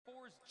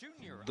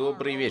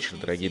Добрый вечер,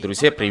 дорогие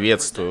друзья.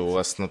 Приветствую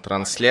вас на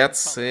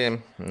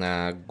трансляции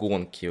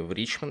гонки в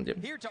Ричмонде.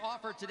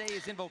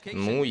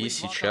 Ну и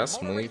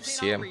сейчас мы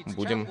все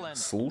будем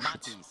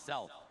слушать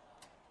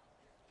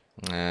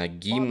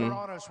гимн,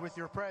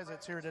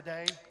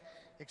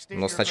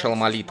 но сначала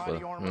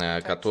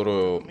молитва,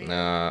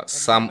 которую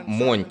сам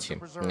Монти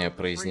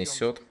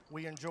произнесет.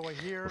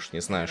 Уж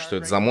не знаю, что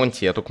это за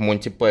Монти, я только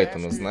Монти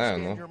Пайтона знаю,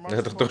 но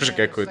это тоже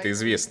какой-то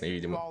известный,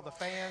 видимо.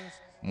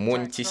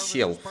 Монти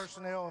сел.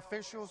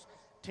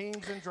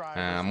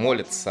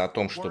 Молится о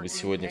том, чтобы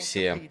сегодня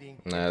все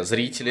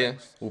зрители,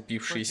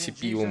 упившиеся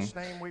пивом,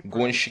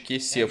 гонщики,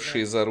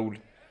 севшие за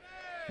руль.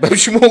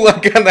 Почему у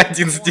Лагана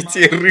один из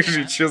детей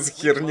рыжий? Что за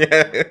херня?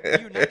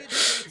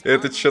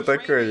 Это что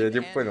такое? Я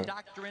не понял.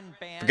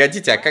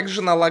 Погодите, а как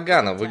жена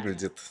Лагана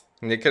выглядит?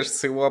 Мне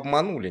кажется, его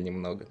обманули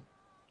немного.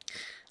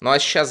 Ну а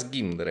сейчас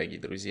гимн,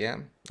 дорогие друзья,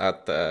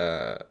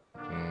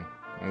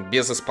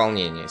 без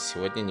исполнения.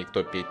 Сегодня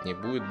никто петь не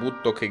будет,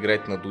 будут только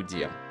играть на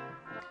дуде.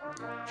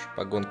 Что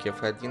по гонке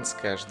F1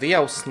 скажешь? Да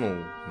я уснул,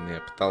 я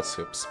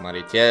пытался ее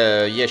посмотреть.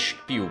 Я ящик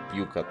пива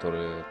пью,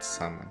 который это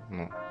самое,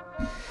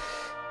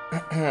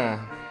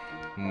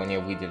 мне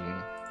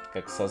выделено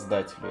как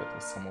создателю этого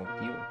самого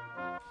пива.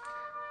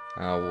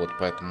 Вот,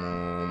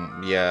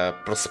 поэтому я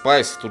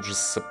просыпаюсь и тут же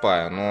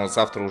засыпаю. Но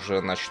завтра уже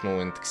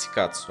начну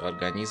интоксикацию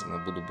организма,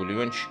 буду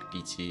бульончик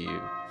пить и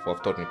во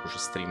вторник уже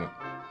стримы.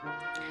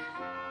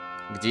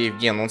 Где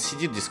Евген? Он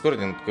сидит в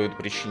Дискорде, но по какой-то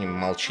причине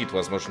молчит.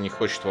 Возможно, не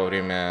хочет во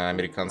время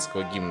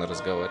американского гимна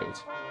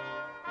разговаривать.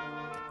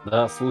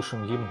 Да,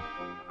 слушаем гимн.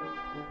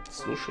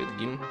 Слушает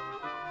гимн,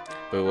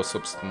 по его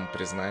собственному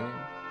признанию.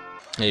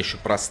 Я еще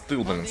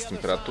простыл, блин, с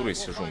температурой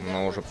сижу,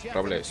 но уже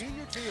поправляюсь.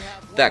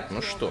 Так,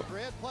 ну что.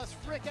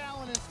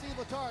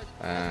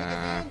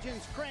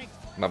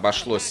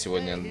 Обошлось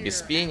сегодня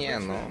без пения,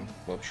 но,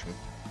 в общем...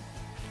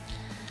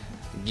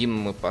 Гимн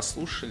мы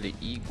послушали,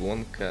 и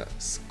гонка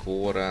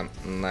скоро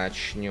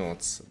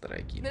начнется,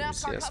 дорогие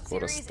друзья,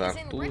 скоро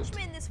стартует.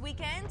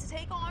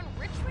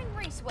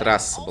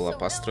 Трасса была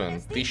построена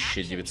в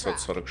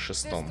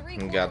 1946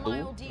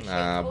 году,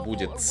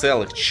 будет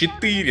целых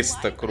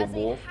 400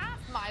 кругов,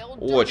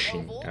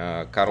 очень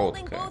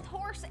короткая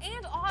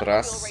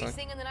трасса,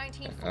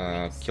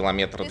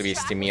 километра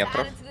 200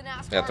 метров,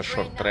 это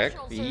шорт-трек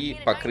и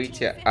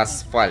покрытие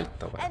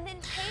асфальтовое.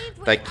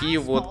 Такая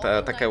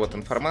вот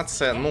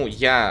информация. Ну,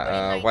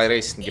 я в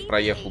iRacing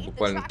проехал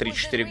буквально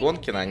 3-4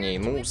 гонки на ней.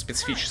 Ну,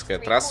 специфическая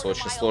трасса,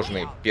 очень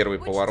сложный первый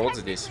поворот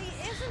здесь.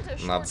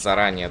 Надо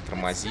заранее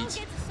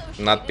тормозить,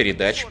 надо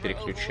передачи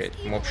переключать.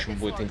 В общем,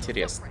 будет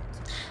интересно.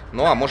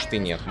 Ну, а может и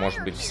нет.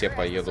 Может быть, все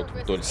поедут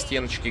вдоль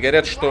стеночки.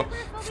 Говорят, что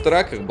в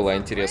траках была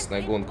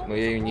интересная гонка, но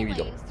я ее не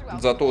видел.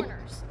 Зато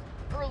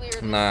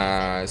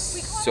на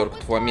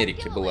Circuit в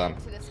Америке была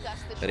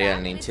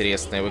реально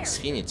интересная в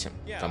Xfinity.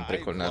 Там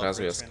прикольная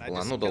развязка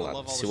была. Ну да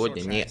ладно,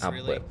 сегодня не об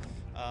этом.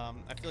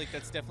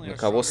 На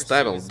кого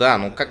ставил? Да,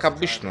 ну как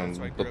обычно,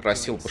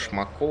 попросил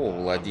Башмакова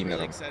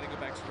Владимира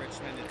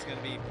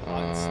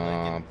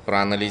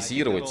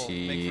проанализировать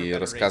и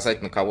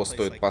рассказать, на кого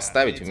стоит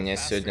поставить. У меня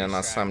сегодня,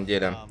 на самом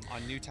деле,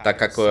 так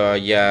как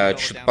я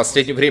в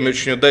последнее время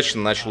очень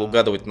удачно начал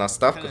угадывать на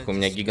ставках, у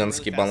меня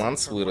гигантский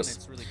баланс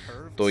вырос,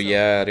 то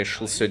я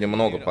решил сегодня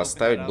много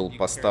поставить. Было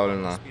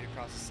поставлено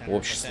в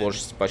общей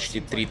сложности почти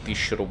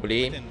 3000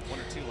 рублей.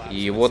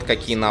 И вот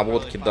какие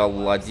наводки дал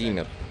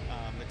Владимир.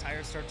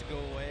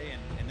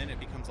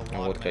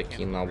 Вот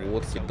какие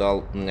наводки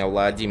дал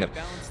Владимир.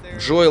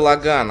 Джой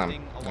Лагана.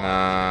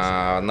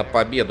 На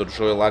победу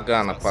Джоя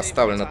Лагана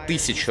поставлено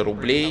 1000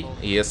 рублей.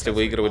 И если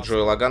выигрывает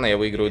Джоя Лагана, я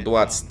выигрываю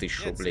 20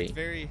 тысяч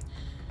рублей.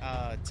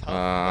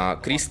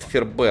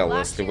 Кристофер Белл.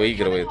 Если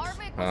выигрывает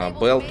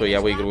Белл, то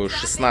я выигрываю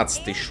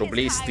 16 тысяч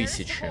рублей с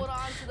 1000.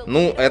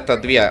 Ну, это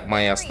две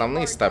мои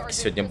основные ставки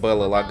сегодня,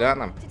 Белл и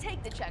Лагана.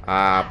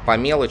 А по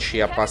мелочи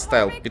я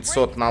поставил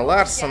 500 на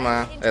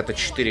Ларсона, это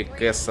 4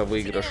 кэса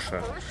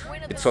выигрыша.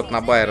 500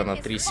 на Байрона,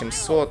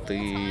 3700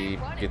 и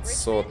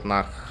 500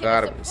 на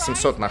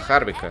 700 на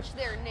Харвика,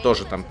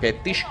 тоже там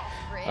 5000.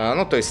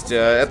 Ну, то есть,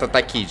 это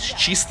такие,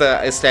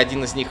 чисто, если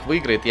один из них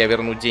выиграет, я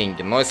верну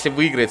деньги. Но если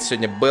выиграет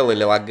сегодня Белл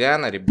или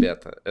Лагана,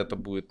 ребята, это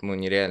будет, ну,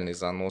 нереальный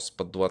занос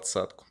под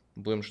 20-ку.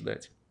 Будем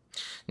ждать.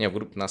 Не, в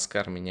группе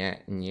NASCAR меня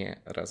не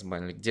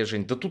разбанили. Где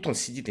Жень? Да тут он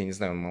сидит, я не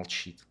знаю, он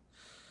молчит.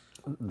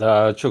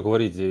 Да, что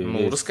говорить,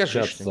 ну,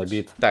 расскажи, чат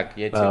забит. Так,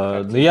 я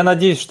тебе ну, я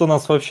надеюсь, что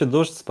нас вообще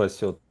дождь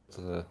спасет.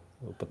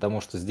 Потому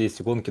что здесь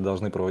гонки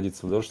должны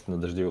проводиться в дождь на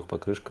дождевых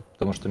покрышках.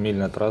 Потому что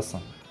мильная трасса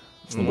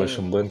с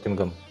небольшим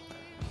бэнкингом.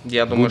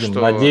 Я думаю, будем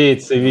что...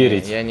 надеяться и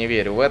верить. Я не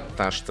верю в это,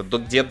 потому что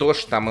где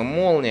дождь, там и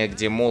молния,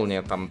 где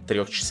молния, там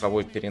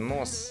 3-часовой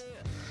перенос.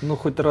 Ну,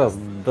 хоть раз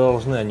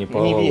должны они по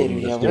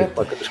дождевых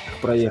покрышках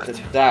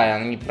проехать. Да,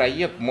 они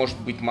проедут, может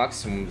быть,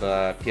 максимум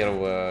до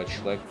первого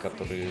человека,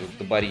 который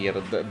до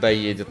барьера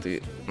доедет,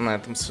 и на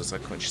этом все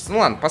закончится. Ну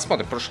ладно,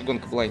 посмотрим. Прошлая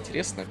гонка была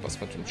интересная,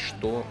 посмотрим,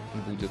 что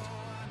будет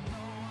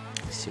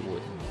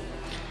сегодня.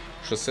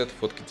 Что с этой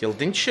фотки делал?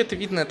 Да ничего, это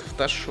видно, это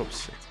фотошоп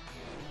все.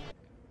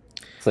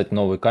 Кстати,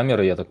 новые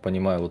камеры, я так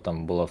понимаю, вот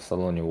там была в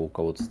салоне у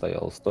кого-то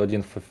стояла.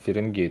 101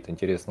 Фаренгейт.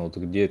 Интересно, вот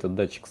где этот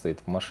датчик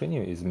стоит? В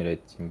машине измерять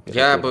Я бы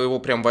температуру? его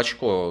прям в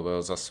очко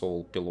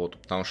засовывал пилоту,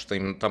 потому что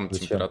именно там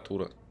Зачем?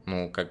 температура.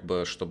 Ну, как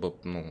бы, чтобы,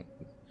 ну,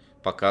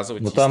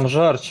 показывать, Ну там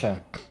естественно.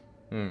 жарче.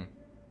 М.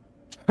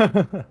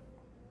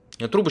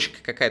 Ну,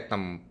 трубочка какая-то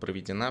там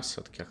проведена,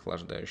 все-таки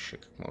охлаждающая,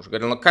 как мы уже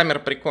говорили. Но камера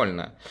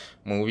прикольная.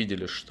 Мы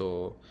увидели,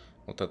 что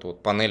вот эту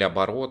вот панель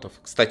оборотов.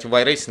 Кстати, в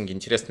iRacing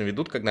интересно,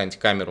 ведут когда-нибудь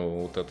камеру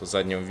вот эту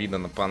заднего вида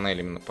на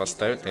панель именно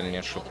поставят или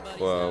нет,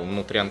 чтобы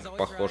внутрянка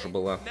похожа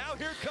была.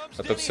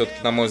 Это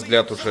все-таки, на мой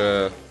взгляд,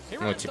 уже,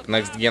 ну, типа,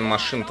 Next Gen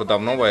машин-то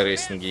давно в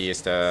iRacing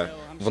есть, а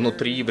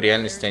внутри в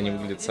реальности они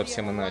выглядят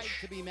совсем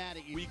иначе.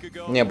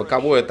 Не,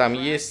 боковое там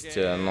есть,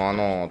 но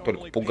оно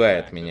только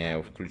пугает меня. Я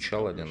его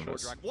включал один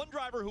раз.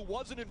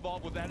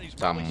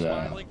 Там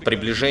Да.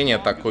 приближение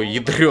такое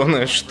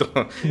ядреное,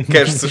 что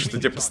кажется, что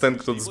тебя постоянно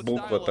кто-то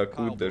сбоку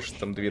атакует, даже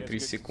там 2-3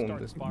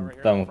 секунды.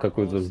 Там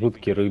какой-то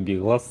жуткий рыбий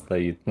глаз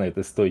стоит на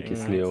этой стойке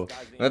слева.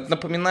 Ну, это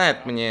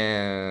напоминает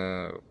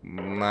мне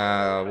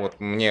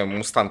мне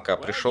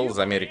Мустанг пришел из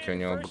Америки, у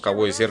него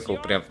боковое зеркало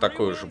прям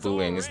такое же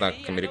было. Я не знаю,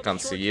 как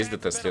американцы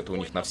ездят, если это у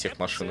них на всех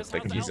машинах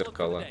такие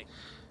зеркала.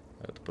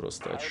 Это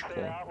просто очко.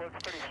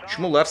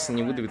 Почему Ларсон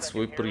не выдавит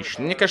свой прыщ?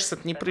 Ну, мне кажется,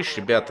 это не прыщ,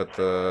 ребят,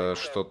 это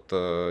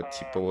что-то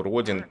типа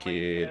родинки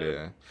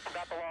или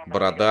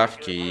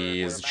бородавки,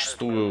 и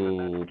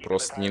зачастую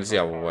просто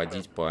нельзя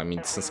выводить по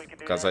медицинским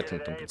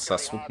показателям, там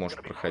сосуд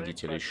может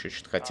проходить или еще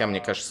что-то. Хотя, мне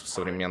кажется, в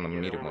современном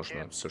мире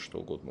можно все что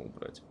угодно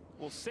убрать.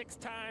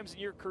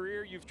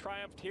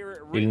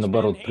 Или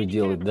наоборот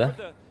приделать, да?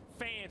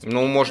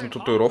 Ну, можно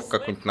татуировку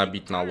какую-нибудь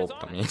набить на лоб,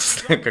 там, я не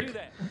знаю, как...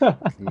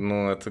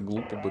 Ну, это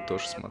глупо бы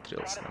тоже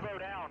смотрелось.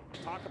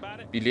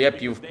 Илья,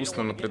 пиво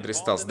вкусно, но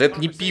предристался. Да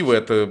это не пиво,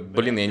 это,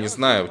 блин, я не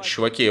знаю,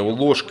 чуваки, я его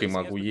ложкой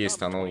могу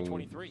есть, оно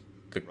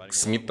как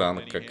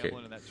сметана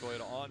какая-то.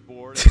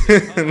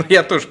 Ну,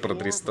 я тоже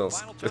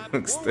продристался,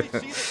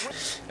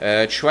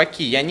 кстати.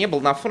 Чуваки, я не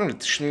был на форуме,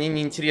 потому что мне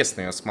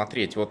неинтересно ее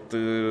смотреть. Вот,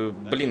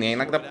 блин, я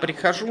иногда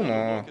прихожу,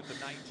 но...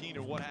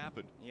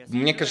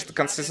 Мне кажется, до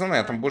конца сезона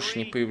я там больше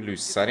не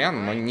появлюсь.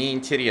 Сорян, но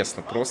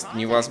неинтересно. Просто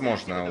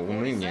невозможно.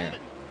 Уныние.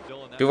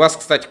 Пивас,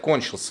 кстати,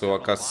 кончился. Его,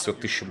 оказывается, все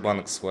 1000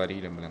 банок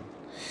сварили, блин.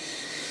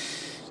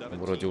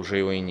 Вроде уже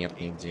его и нет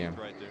нигде.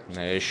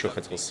 Я еще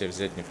хотел себе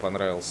взять, мне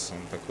понравился. Он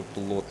такой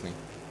плотный.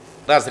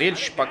 Да,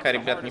 зрелище пока,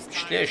 ребят, не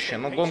впечатляющее,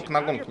 но гонка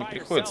на гонку не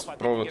приходится.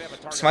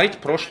 Посмотрите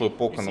прошлую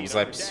Покону в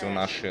записи у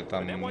нашей,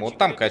 там, вот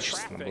там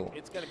качественно было.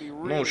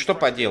 Ну, что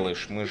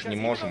поделаешь, мы же не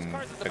можем,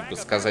 как бы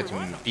сказать им,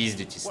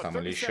 пиздитесь там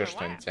или еще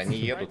что-нибудь. Они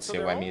едут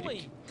все в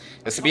Америке.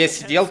 Если бы я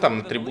сидел там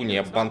на трибуне,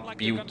 я бы банку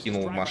пива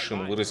кинул в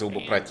машину, выразил бы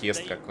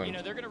протест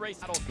какой-нибудь.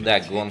 Да,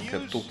 гонка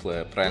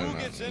туплая, правильно,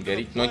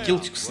 горит. Но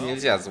Килтикуса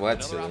нельзя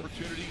звать.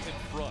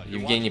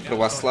 Евгений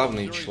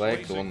православный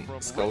человек, и он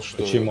сказал,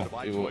 что... Почему?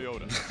 Его...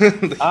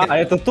 А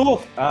это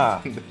тот?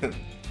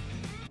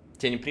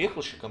 Тебе не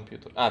приехал еще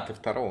компьютер? А, ты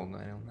второго,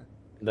 наверное.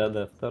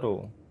 Да,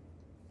 второго.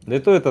 Да и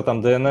то это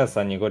там DNS,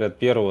 они говорят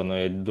первого, но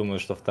я думаю,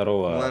 что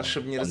второго... Ладно,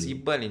 чтобы не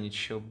разъебали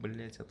ничего,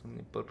 блять, а то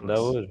мне пожалуйста.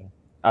 Да вы же.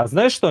 А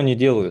знаешь, что они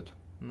делают?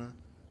 На.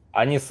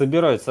 Они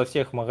собирают со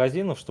всех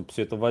магазинов, чтобы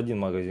все это в один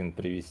магазин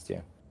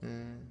привезти.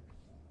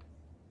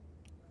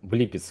 В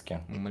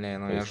Липецке. Бля,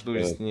 ну я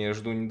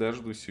жду, не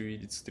дождусь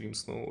увидеть стрим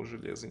с нового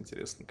железа.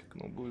 Интересно, как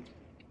оно будет.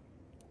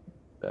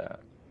 Да.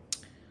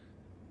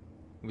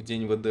 В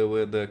день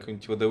ВДВ, да,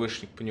 какой-нибудь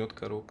ВДВшник пнет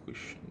коробку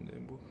еще, не дай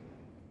бог.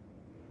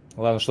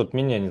 Ладно, чтоб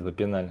меня не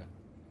запинали.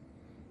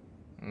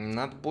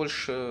 Надо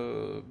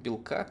больше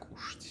белка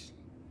кушать.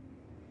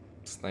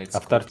 А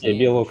в торте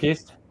белок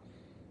есть?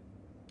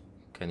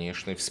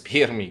 Конечно, и в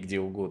сперме, и где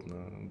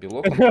угодно.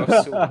 Белок он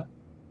повсюду.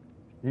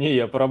 Не,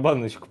 я про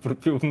баночку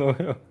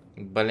пропивную.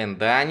 Блин,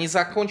 да они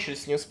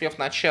закончились, не успев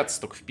начаться.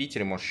 Только в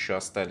Питере, может, еще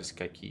остались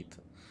какие-то.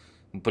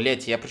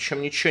 Блять, я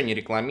причем ничего не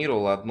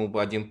рекламировал.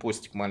 Один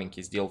постик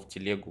маленький сделал в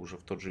телегу уже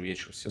в тот же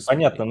вечер. Все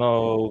Понятно,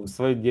 но в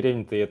своей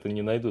деревне-то я это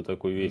не найду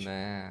такую вещь.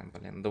 Да,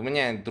 блин. Да у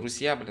меня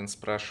друзья, блин,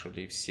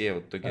 спрашивали, и все в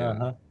итоге...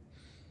 Ага.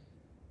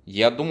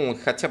 Я думал,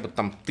 хотя бы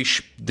там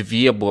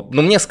 1002 было.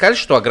 Но мне сказали,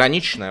 что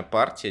ограниченная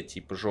партия,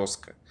 типа,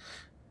 жестко.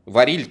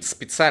 Варили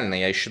специально,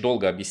 я еще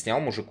долго объяснял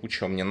мужику,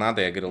 что мне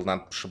надо. Я говорил,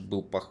 надо, чтобы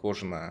был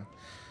похож на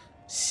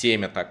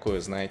семя такое,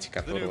 знаете,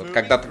 которое вот,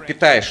 когда ты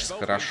питаешься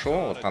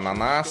хорошо, вот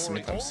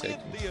ананасами там всякими,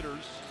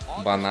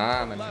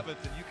 бананами,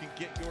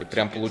 и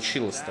прям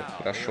получилось так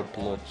хорошо,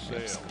 плотно, я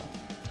бы сказал.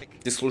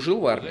 Ты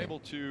служил в армии?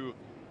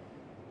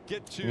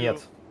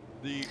 Нет.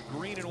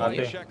 А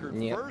ты?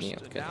 Нет,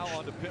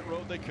 конечно.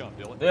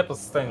 Да я по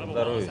состоянию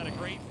здоровья.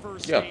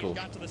 Я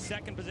тоже.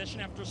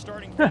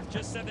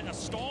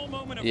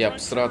 Я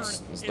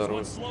сразу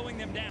здоровье.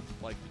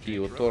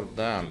 Пиво, торт,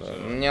 да.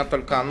 У меня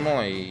только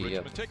оно и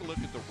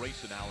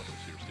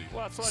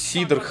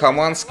сидр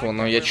Хаманского,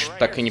 но я что-то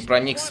так и не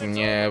проникся.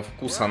 Мне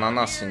вкус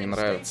ананаса не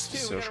нравится.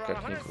 Все же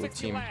как ни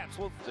крути.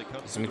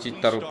 Замутить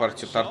вторую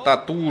партию торта.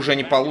 Ту уже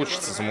не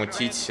получится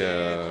замутить.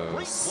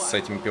 С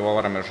этими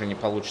пивоварами уже не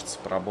получится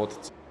поработать.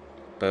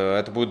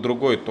 Это будет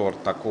другой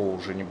торт, такого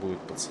уже не будет,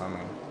 пацаны.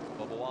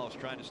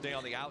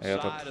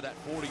 Этот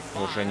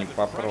уже не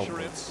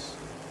попробовать.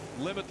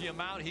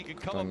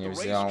 Кто не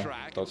взял,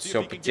 тот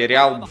все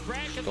потерял.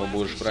 Кто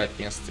будешь брать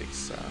место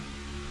икса?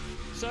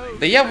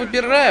 Да я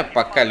выбираю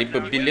пока либо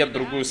билет в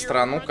другую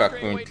страну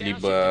какую-нибудь,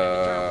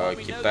 либо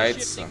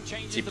китайца.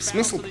 Типа,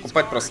 смысл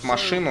покупать просто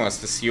машину,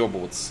 если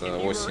съебываться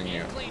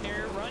осенью?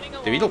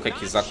 Ты видел,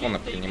 какие законы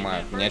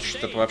принимают? Меня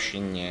что-то это вообще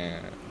не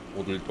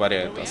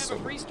удовлетворяет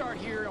особо.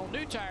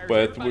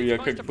 Поэтому я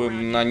как бы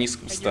на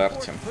низком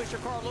старте.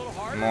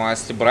 Ну а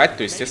если брать,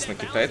 то, естественно,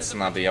 китайца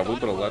надо. Я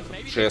выбрал этот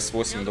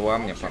GS82,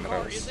 мне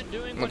понравился.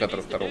 Ну,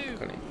 который второго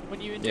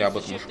поколения. Я об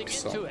этом уже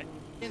писал.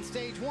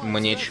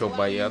 Мне чего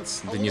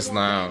бояться? Да не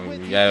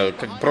знаю. Я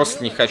как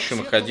просто не хочу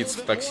находиться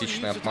в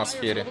токсичной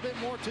атмосфере.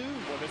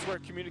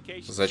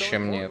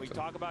 Зачем мне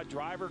это?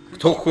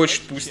 Кто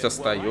хочет, пусть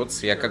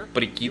остается. Я как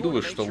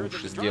прикидываю, что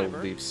лучше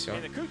сделать, да и все.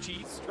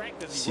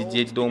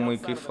 Сидеть дома и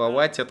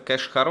кайфовать, это,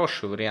 конечно,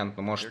 хороший вариант.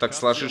 Но может так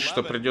сложиться,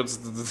 что придется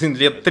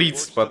лет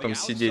 30 потом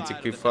сидеть и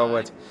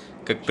кайфовать.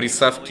 Как при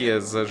совке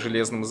за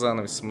железным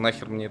занавесом.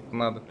 Нахер мне это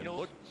надо?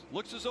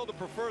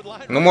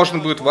 Ну, можно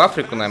будет в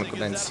Африку, наверное,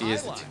 куда-нибудь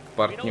съездить к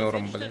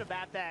партнерам, блин.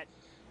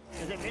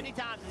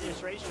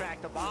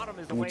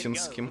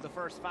 Путинским.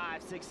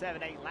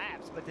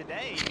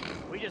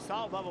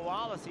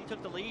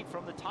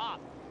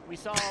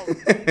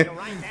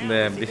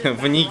 Да,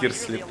 в Нигер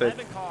слетать.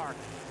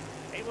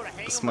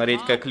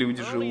 Посмотреть, как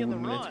люди живут,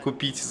 блядь.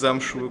 Купить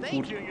замшевую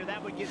куртку.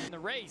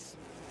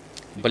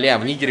 Бля,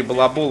 в Нигере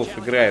Балаболов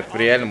играет.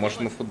 Реально,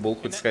 можно на футбол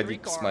хоть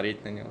сходить,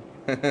 посмотреть на него.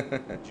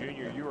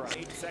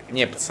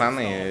 Не,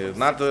 пацаны,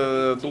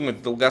 надо думать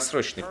в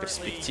долгосрочной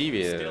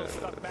перспективе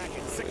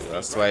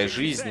о своей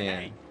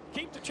жизни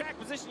и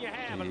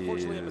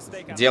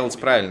делать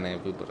правильные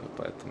выборы,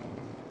 поэтому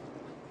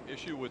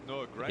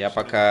я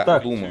пока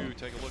Так, думаю.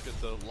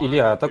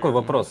 Илья, такой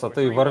вопрос. А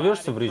ты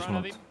ворвешься в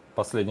Ричмонд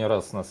последний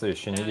раз на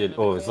следующей неделе?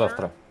 Ой,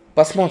 завтра.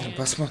 Посмотрим,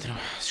 посмотрим.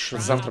 Что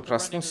завтра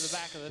проснусь,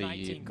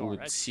 и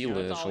будет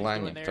силы,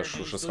 желание, потому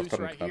что уже со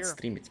вторника надо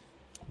стримить.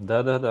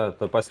 Да-да-да,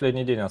 то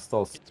последний день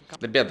остался.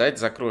 Ребят, давайте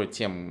закрою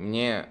тему.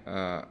 Мне,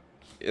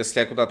 если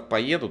я куда-то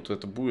поеду, то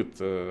это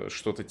будет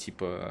что-то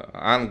типа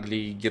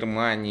Англии,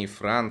 Германии,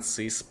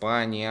 Франции,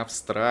 Испании,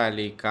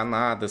 Австралии,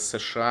 Канады,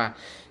 США.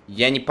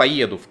 Я не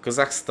поеду в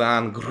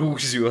Казахстан,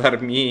 Грузию,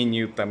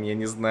 Армению, там, я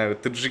не знаю,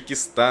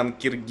 Таджикистан,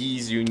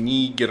 Киргизию,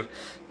 Нигер,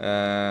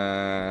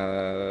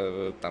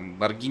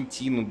 там,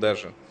 Аргентину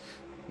даже.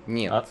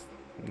 Нет.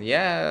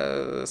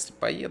 Я, если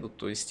поеду,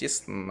 то,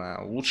 естественно,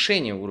 на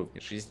улучшение уровня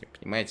жизни,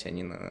 понимаете,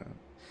 они на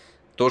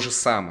то же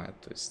самое.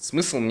 То есть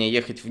смысл мне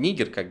ехать в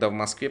Нигер, когда в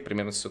Москве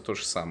примерно все то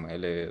же самое.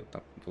 Или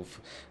там,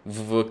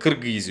 в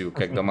Кыргызию,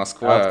 когда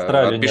Москва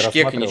от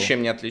Бишкека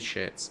ничем не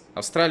отличается.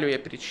 Австралию я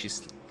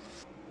перечислил.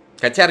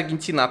 Хотя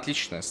Аргентина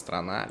отличная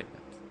страна,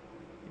 ребят.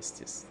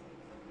 Естественно.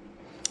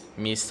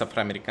 Месяц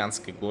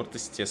афроамериканской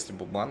гордости, если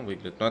Бубан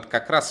выиграет. Но это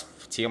как раз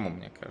в тему,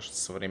 мне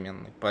кажется,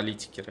 современной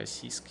политики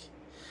российской.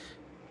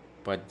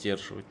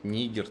 Поддерживать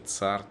Нигер,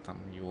 ЦАР, там,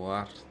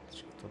 ЮАР,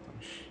 что там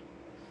еще.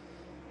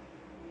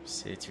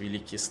 Все эти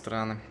великие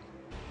страны.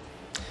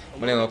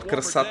 Блин, вот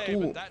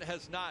красоту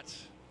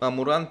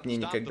Амурант мне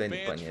никогда не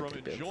понять,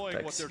 ребят.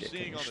 Так себе,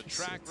 конечно,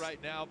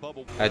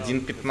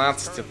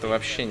 1.15 это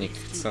вообще не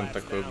коэффициент,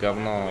 такое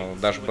говно.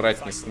 Даже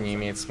брать не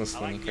имеет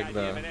смысла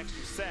никогда.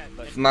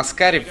 В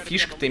NASCAR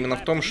фишка-то именно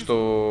в том,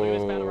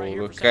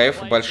 что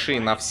КФ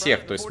большие на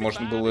всех. То есть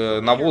можно было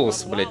на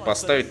волосы, блядь,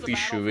 поставить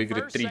 1000 и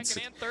выиграть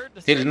 30.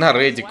 Или на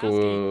Редику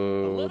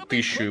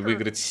 1000 и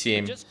выиграть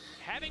 7.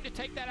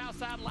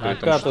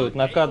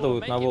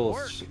 Накатывают на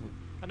волосы.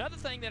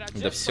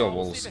 Да все,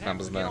 волосы там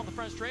знаю.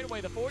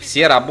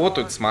 Все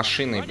работают с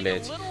машиной,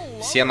 блядь.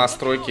 Все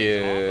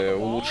настройки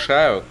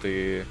улучшают,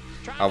 и...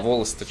 А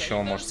волос-то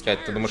чего, можно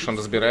сказать? Ты думаешь, он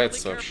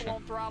разбирается вообще?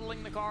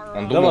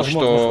 Он думал,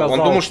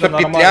 что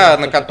петля,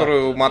 на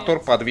которую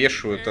мотор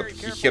подвешивают, это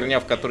херня,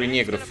 в которой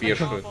негров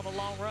вешают.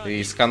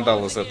 И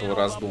скандал из этого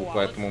раздул,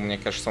 поэтому, мне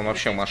кажется, он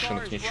вообще в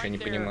машинах ничего не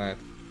понимает.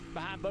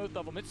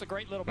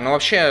 Ну,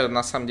 вообще,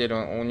 на самом деле,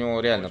 у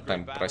него реально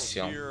тайм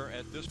просел.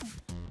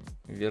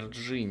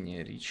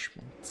 Вирджиния,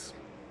 Ричмонд.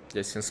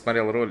 Я сегодня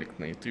смотрел ролик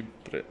на YouTube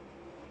про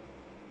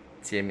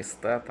те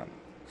места там.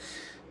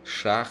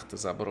 Шахты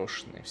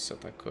заброшенные, все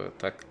такое.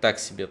 Так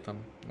себе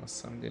там, на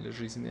самом деле,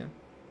 жизнь.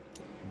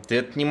 Да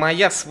это не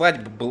моя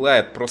свадьба была,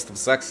 это просто в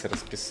ЗАГСе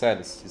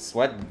расписались. И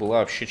свадьба была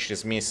вообще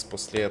через месяц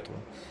после этого.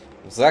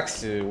 В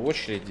ЗАГСе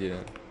очереди,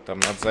 там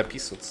надо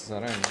записываться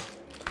заранее.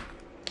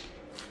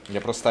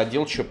 Я просто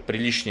одел что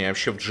приличнее, я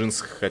вообще в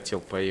джинсах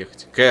хотел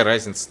поехать. Какая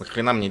разница,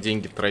 нахрена мне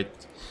деньги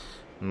тратить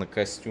на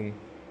костюм?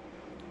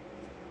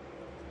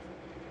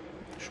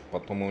 Чтоб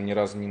потом его ни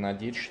разу не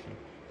надеть, что ли?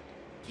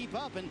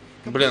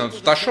 Блин, это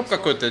фотошоп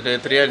какой-то,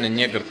 это реально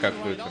негр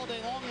какой-то.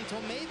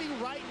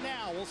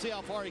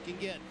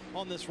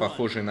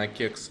 Похожий на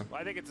кекса.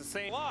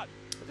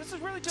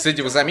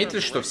 Кстати, вы заметили,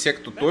 что все,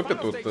 кто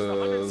топит вот,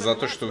 за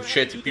то, что в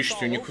чате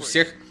пишете, у них у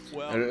всех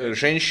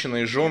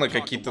женщины и жены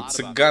какие-то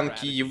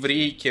цыганки,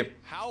 еврейки,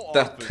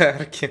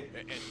 татарки.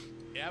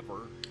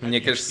 Мне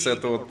кажется,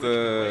 это вот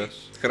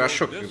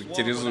хорошо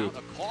характеризует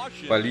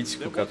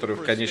политику, которую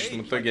в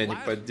конечном итоге они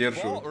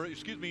поддерживают.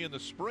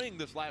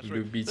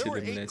 Любители,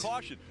 блядь,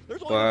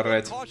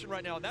 поорать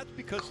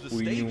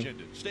хуйню.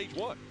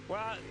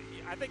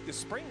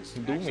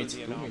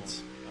 Думайте, думайте.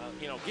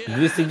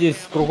 210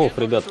 кругов,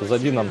 ребят,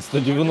 позади нам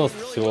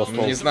 190 всего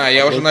осталось. Не знаю,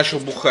 я уже начал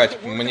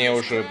бухать, мне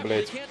уже,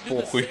 блядь,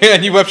 похуй.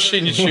 Они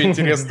вообще ничего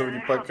интересного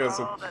не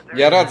показывают.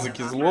 Я рад за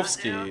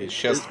Кизловский,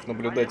 счастлив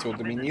наблюдать его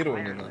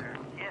доминирование.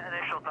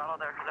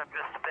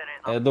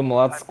 Я думал,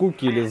 от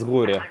скуки или с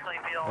горя.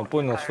 Я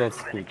понял, что от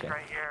скуки.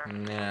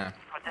 Не.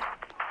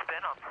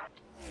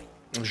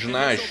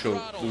 Жена еще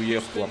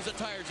уехала.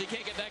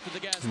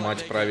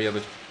 Мать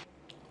проведать.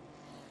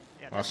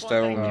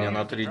 Оставил меня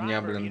на 3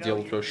 дня, блин,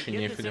 делать вообще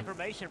нефига.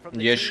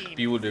 Ящик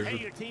пива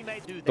лежит.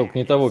 Только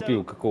не того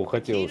пива, какого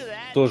хотелось.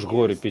 Тоже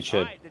горе,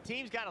 печаль.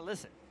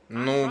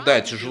 Ну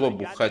да, тяжело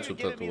бухать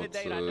вот это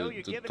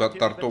вот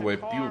тортовое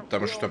пиво,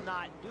 потому что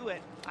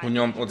в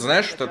нем, вот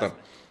знаешь, вот это,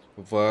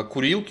 в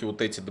курилке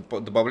вот эти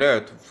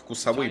добавляют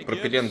вкусовые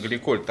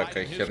пропиленгликоль,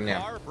 такая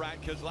херня.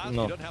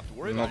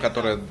 Но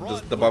которая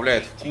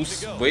добавляет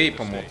вкус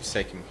вейпом вот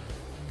всяким.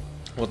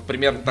 Вот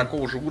примерно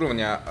такого же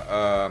уровня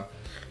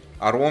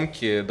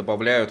аромки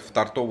добавляют в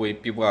тортовые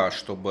пива,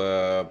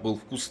 чтобы был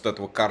вкус от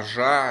этого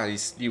коржа и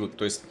сливок.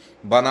 То есть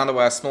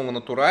банановая основа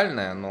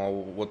натуральная, но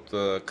вот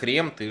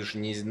крем ты же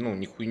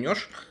не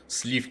хуйнешь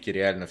сливки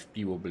реально в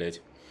пиво,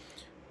 блядь.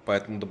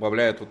 Поэтому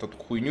добавляют вот эту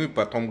хуйню, и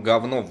потом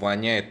говно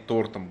воняет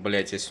тортом,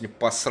 блядь. Я сегодня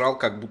посрал,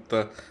 как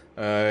будто,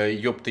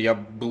 ёпта, я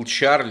был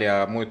Чарли,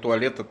 а мой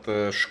туалет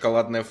это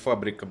шоколадная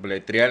фабрика,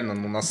 блядь. Реально,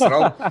 ну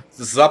насрал,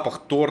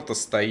 запах торта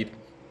стоит.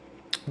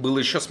 Было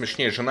еще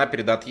смешнее, жена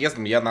перед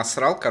отъездом, я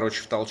насрал,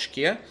 короче, в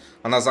толчке.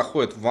 Она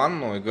заходит в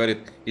ванну и говорит: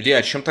 Илья,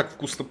 а чем так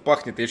вкусно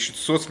пахнет? Я чуть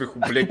со смеху,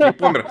 блядь, не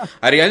помер.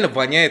 А реально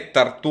воняет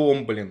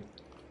тортом, блин.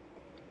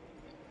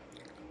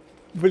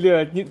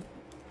 Блядь, не...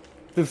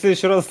 ты в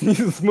следующий раз не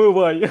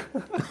смывай.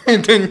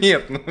 Да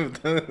нет, ну...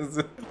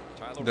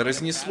 Да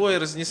разнесло и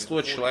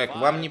разнесло, человек.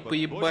 Вам не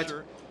поебать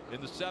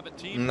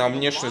на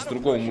внешность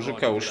другого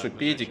мужика. Вы что,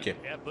 педики?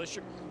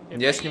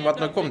 Я с ним в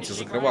одной комнате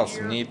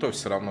закрывался. Мне и то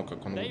все равно,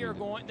 как он выглядит.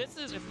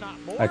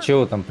 А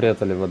чего там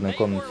прятали в одной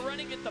комнате?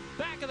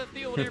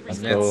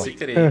 Это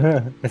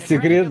секрет.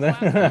 Секрет,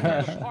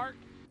 да?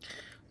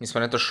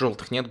 Несмотря на то, что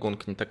желтых нет,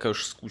 гонка не такая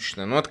уж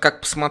скучная. Ну, это как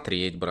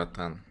посмотреть,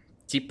 братан.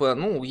 Типа,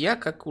 ну, я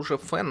как уже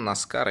фэн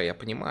NASCAR, я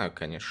понимаю,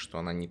 конечно, что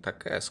она не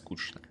такая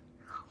скучная.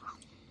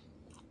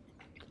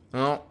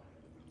 Но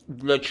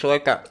для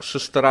человека со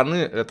стороны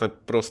это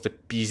просто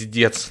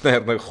пиздец.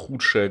 Наверное,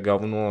 худшее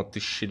говно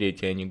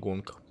тысячелетия, а не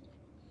гонка.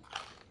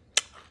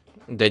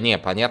 Да не,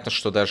 понятно,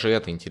 что даже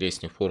это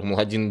интереснее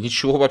Формула-1.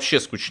 Ничего вообще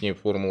скучнее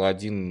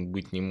Формула-1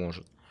 быть не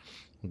может.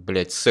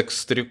 Блять, секс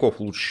стариков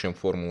лучше, чем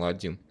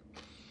Формула-1.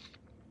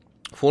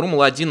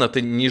 Формула-1 это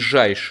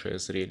нижайшее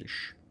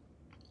зрелище.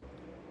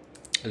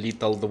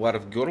 Little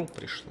Dwarf Girl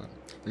пришла.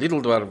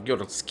 Little Dwarf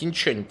Girl, скинь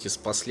что-нибудь из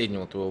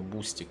последнего твоего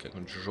бустика.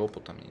 Какую-нибудь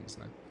жопу там, я не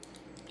знаю.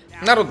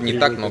 Народ не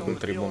так много на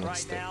трибунах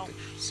стоит.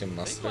 Всем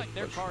насрать.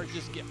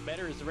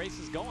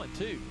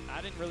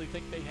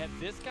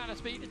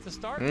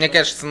 Мне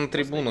кажется, на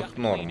трибунах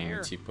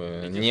норм.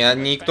 Типа,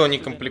 никто не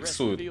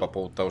комплексует по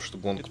поводу того, что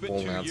гонка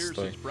полный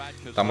отстой.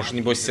 Там уже,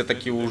 небось, все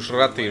такие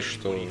ужратые,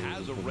 что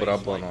по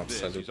барабану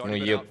абсолютно. Ну,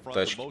 едут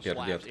тачки,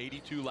 пердят.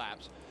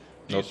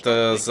 Вот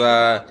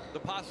за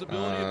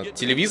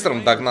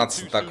телевизором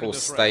догнаться до такого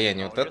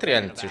состояния, вот это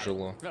реально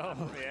тяжело.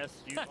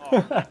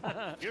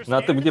 Ну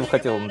а ты где бы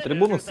хотел, на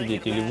трибунах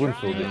сидеть или в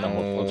инфилде, там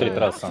вот внутри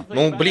трассы?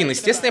 Ну, блин,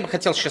 естественно, я бы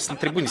хотел сейчас на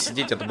трибуне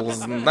сидеть, это было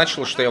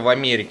значило, что я в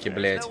Америке,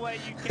 блядь.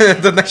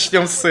 Да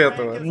начнем с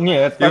этого.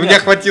 Нет, и у меня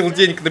хватило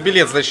денег на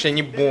билет, значит, я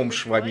не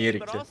бомж в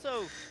Америке.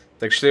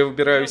 Так что я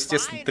выбираю,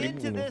 естественно,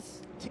 трибуну.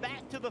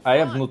 А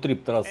я бы внутри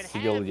трассы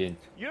сидел где-нибудь.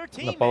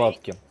 На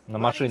палатке. На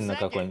машине на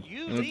какой-нибудь.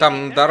 Ну,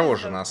 там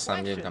дороже, на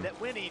самом деле. Там,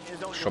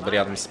 чтобы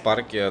рядом с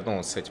парке,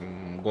 ну, с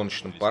этим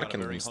гоночным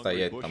паркингом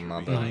стоять, там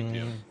надо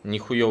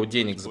нихуево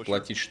денег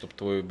заплатить, чтобы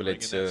твой,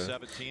 блядь...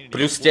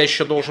 Плюс у тебя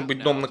еще должен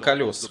быть дом на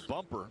колесах.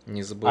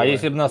 Не забывай. А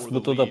если бы нас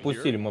бы туда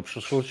пустили, мы бы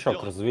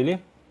шашлычок развели?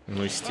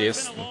 Ну,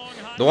 естественно.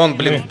 Да он,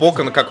 блин, в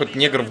бока на какой-то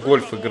негр в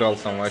гольф играл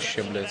там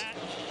вообще, блядь.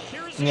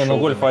 Не, ну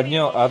гольф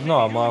одно,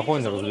 а мы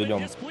огонь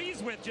разведем.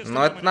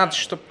 Но это надо,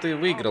 чтобы ты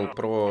выиграл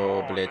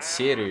про, блядь,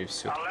 серию и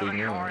всю эту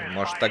хуйню.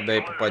 Может, тогда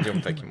и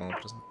попадем таким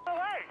образом.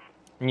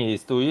 Не,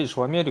 если ты уедешь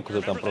в Америку,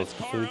 ты там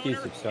просто суетись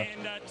и все.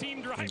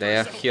 Да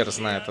я хер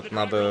знает, это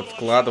надо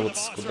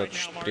вкладываться куда-то,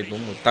 что-то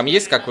придумать. Там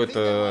есть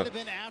какой-то...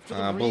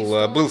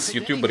 Был с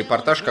ютуба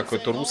репортаж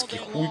какой-то русский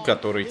хуй,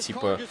 который,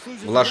 типа,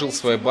 вложил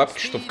свои бабки,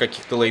 чтобы в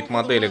каких-то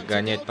лейт-моделях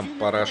гонять там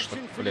парашных,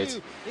 блядь,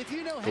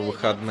 по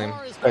выходным.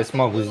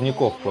 Косьма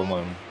Гузняков,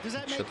 по-моему.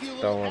 Что-то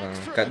того,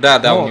 да.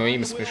 Да, у него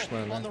имя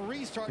смешное, да.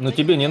 Но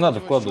тебе не надо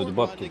вкладывать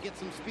бабки.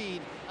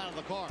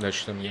 Да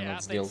что мне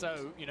надо сделать?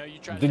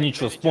 Да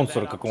ничего,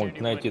 спонсора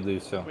какого-нибудь найти, да и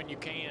все.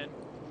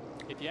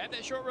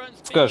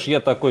 Скажешь, я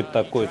такой-то,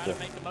 такой-то.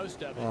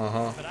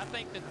 Ага.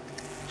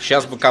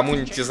 Сейчас бы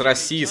кому-нибудь из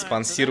России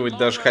спонсировать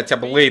даже хотя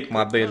бы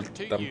лейт-модель,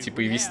 там,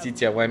 типа, и везти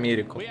тебя в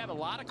Америку.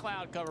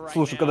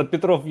 Слушай, когда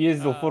Петров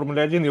ездил в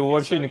Формуле 1, его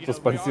вообще никто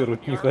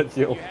спонсировать не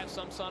хотел.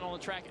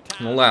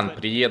 Ну ладно,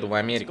 приеду в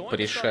Америку,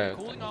 порешаю.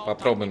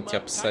 Попробуем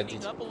тебя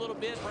посадить.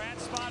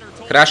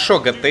 Хорошо,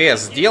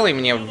 ГТС, сделай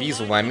мне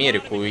визу в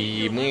Америку,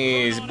 и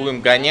мы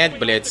будем гонять,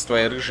 блядь, с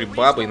твоей рыжей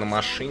бабой на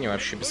машине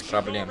вообще без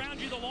проблем.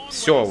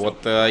 Все,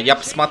 вот я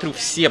посмотрю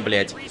все,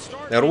 блядь,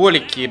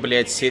 ролики,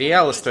 блядь,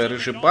 сериалы с твоей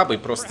рыжей бабой,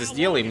 просто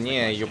сделай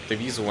мне, ёпта,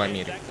 визу в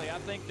Америку.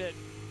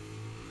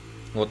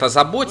 Вот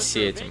озаботься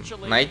этим,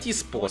 найди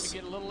способ.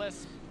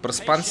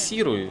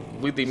 Проспонсируй,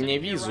 выдай мне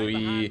визу,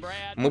 и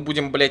мы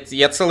будем, блядь,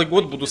 я целый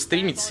год буду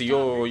стримить с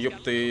ее,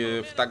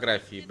 ёпты,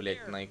 фотографией,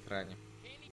 блядь, на экране.